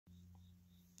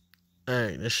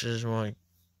Hey, this is Mike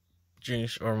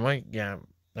James or Mike Gab,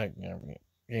 not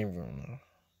Gabriel now.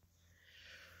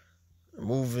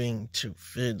 Moving to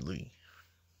Vidlii,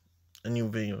 a new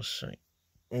video site.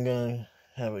 I'm gonna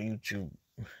have a YouTube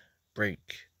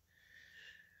break.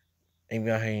 Ain't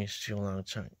got hands too long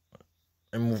time.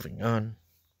 I'm moving on.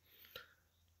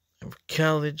 I'm in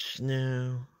college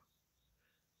now,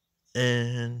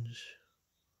 and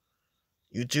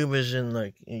YouTube isn't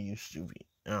like it used to be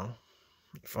now.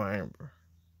 If I remember,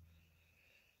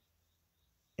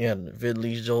 yeah,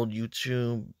 Vidlii's old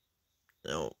YouTube.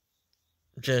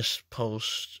 Just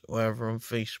post whatever on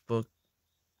Facebook.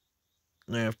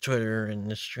 I have Twitter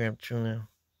and Instagram too now.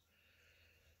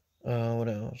 What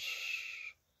else?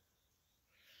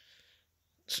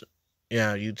 So,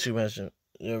 yeah, YouTube hasn't.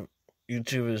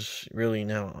 YouTube is really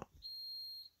now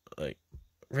like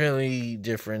really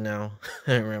different now.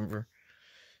 I remember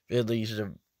Vidlii's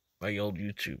my old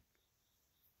YouTube.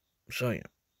 So yeah,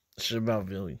 this is about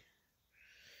Vidlii.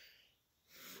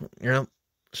 Yep.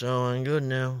 So I'm good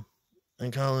now.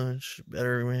 In college,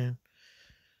 better man.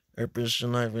 Purpose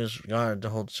in life is God the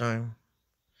whole time.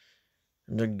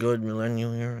 The good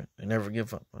millennial era. I never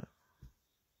give up.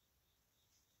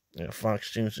 Yeah,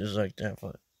 Fox News is like that,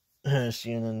 but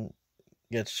CNN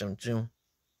gets some too.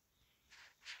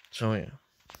 So yeah.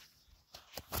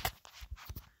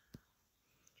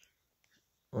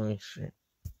 Let me see.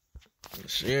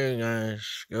 See you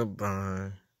guys.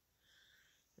 Goodbye.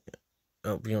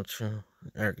 Hope you too.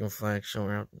 American flag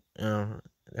somewhere out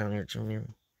down here too near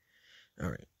me.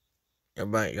 Alright.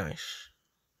 Goodbye guys.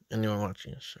 Anyone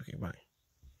watching this. Okay, bye.